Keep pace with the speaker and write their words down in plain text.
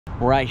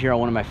We're out here on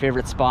one of my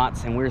favorite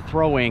spots, and we're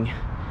throwing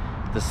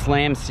the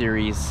Slam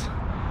series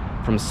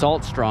from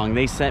Salt Strong.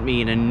 They sent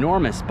me an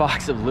enormous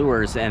box of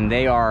lures, and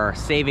they are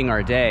saving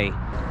our day,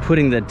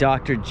 putting the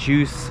Dr.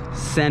 Juice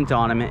scent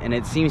on them, and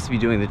it seems to be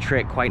doing the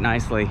trick quite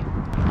nicely.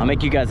 I'll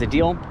make you guys a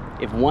deal.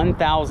 If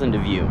 1,000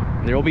 of you,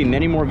 there will be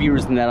many more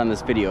viewers than that on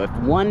this video, if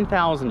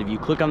 1,000 of you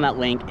click on that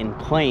link and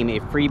claim a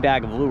free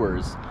bag of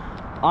lures,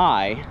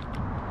 I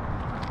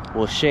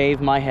will shave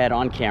my head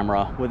on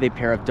camera with a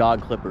pair of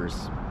dog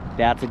clippers.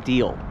 That's a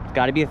deal. It's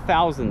got to be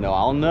 1,000 though.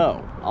 I'll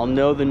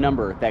know the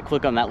number that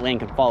click on that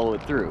link and follow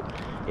it through.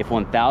 If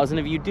 1,000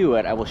 of you do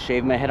it, I will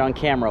shave my head on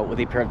camera with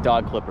a pair of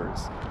dog clippers.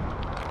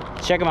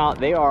 Check them out.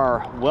 They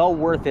are well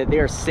worth it. They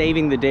are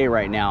saving the day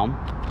right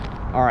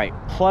now. All right,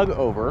 plug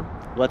over.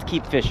 Let's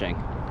keep fishing.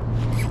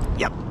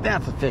 Yep,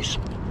 that's a fish.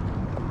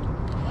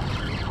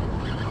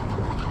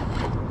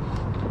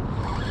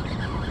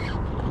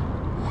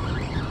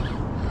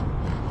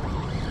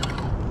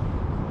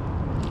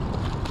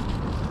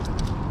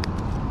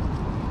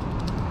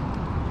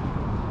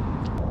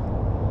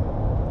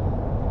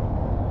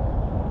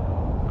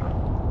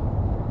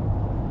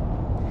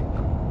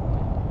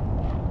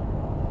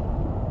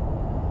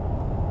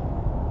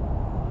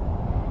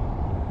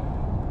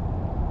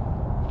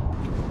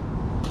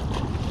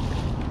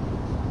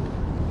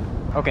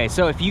 Okay,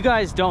 so if you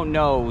guys don't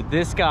know,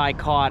 this guy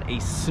caught a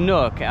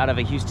snook out of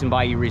a Houston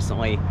bayou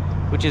recently,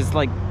 which is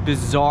like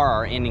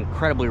bizarre and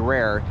incredibly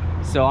rare.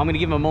 So I'm gonna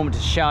give him a moment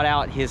to shout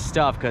out his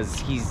stuff because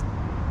he's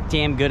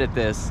damn good at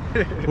this.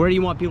 Where do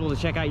you want people to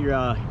check out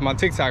your my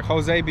TikTok,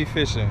 Jose Be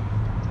Fishing.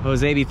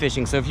 Jose Be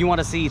Fishing. So if you want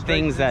to see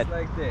things that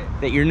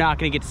you're not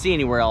gonna get to see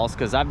anywhere else,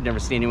 because I've never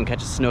seen anyone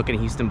catch a snook in a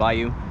Houston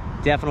bayou,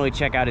 definitely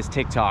check out his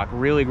TikTok.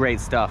 Really great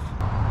stuff.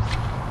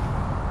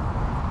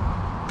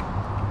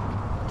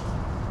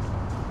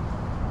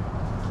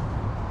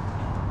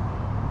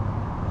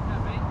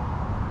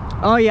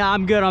 Oh yeah,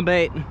 I'm good on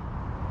bait.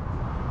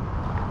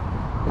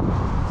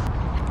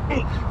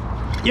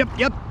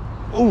 Yep.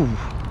 Ooh.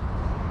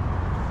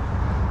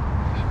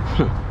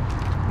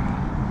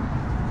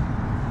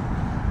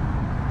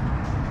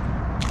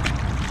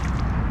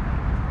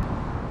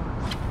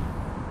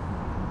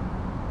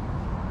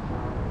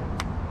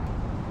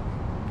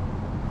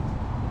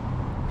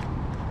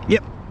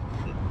 Yep.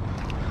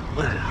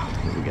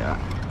 What we got?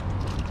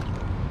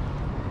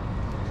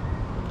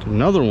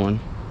 Another one.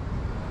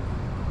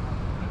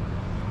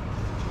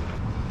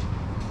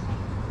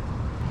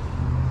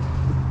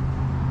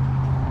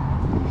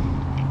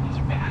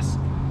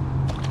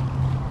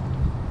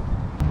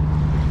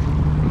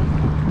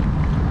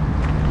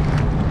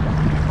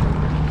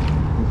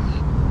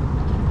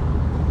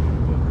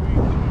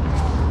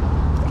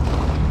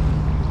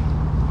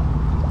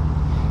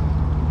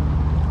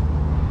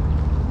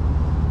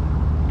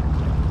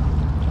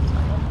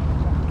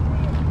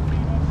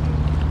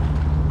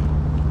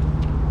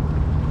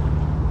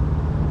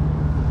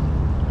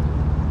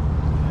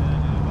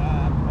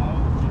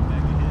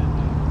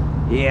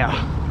 Yeah.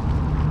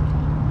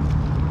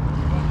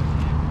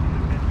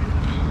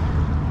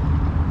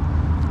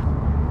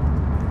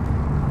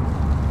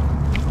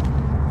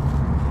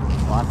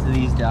 Lots of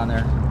these down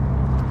there.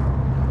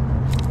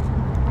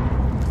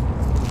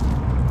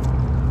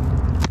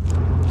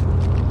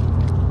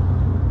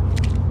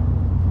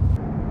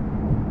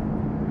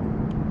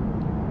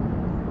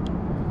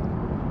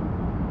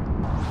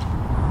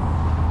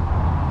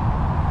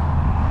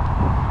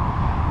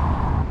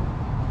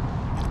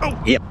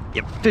 Oh, yep,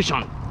 fish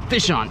on.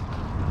 Fish on.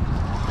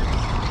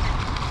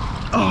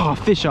 Oh,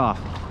 fish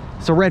off.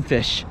 It's a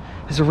redfish.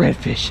 It's a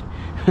redfish.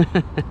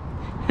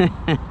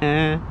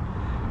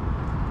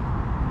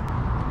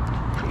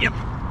 Yep.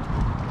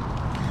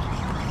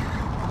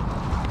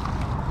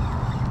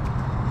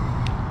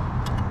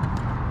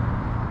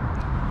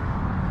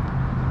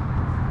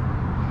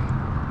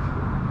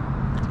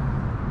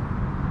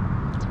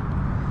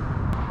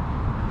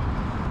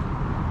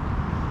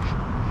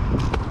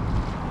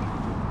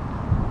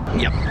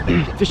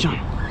 Yep. Fish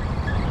on.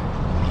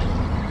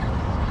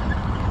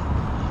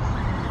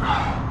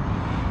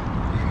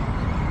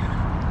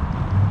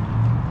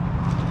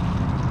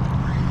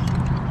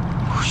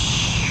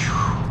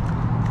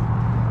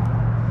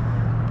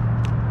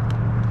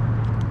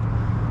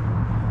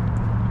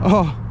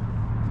 Oh.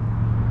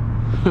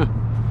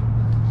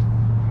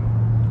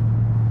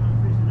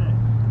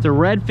 It's a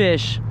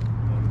redfish.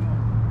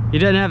 He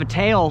doesn't have a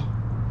tail.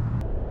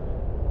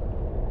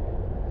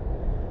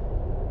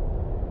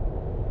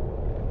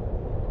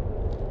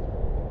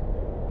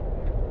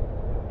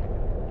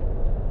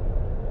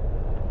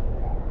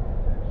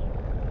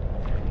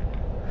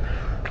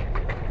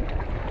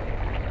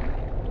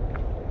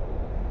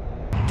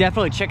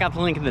 Definitely check out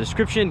the link in the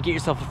description. Get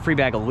yourself a free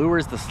bag of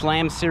lures. The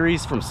Slam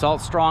series from Salt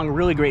Strong,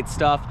 really great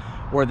stuff.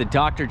 Or the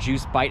Dr.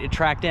 Juice bite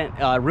attractant,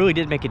 really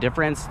did make a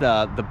difference.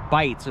 The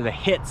bites or the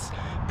hits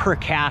per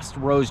cast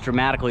rose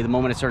dramatically the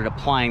moment I started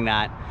applying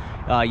that.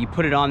 You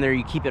put it on there,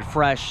 you keep it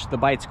fresh, the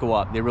bites go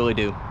up. They really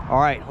do. All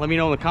right, let me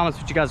know in the comments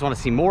what you guys want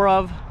to see more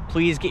of.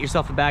 Please get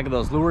yourself a bag of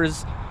those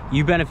lures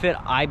You benefit,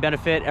 I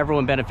benefit,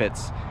 everyone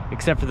benefits,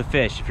 except for the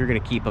fish. If you're gonna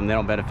keep them, they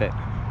don't benefit.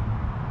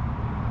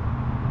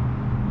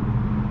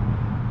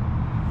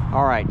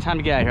 All right, time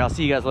to get out of here. I'll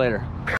see you guys later.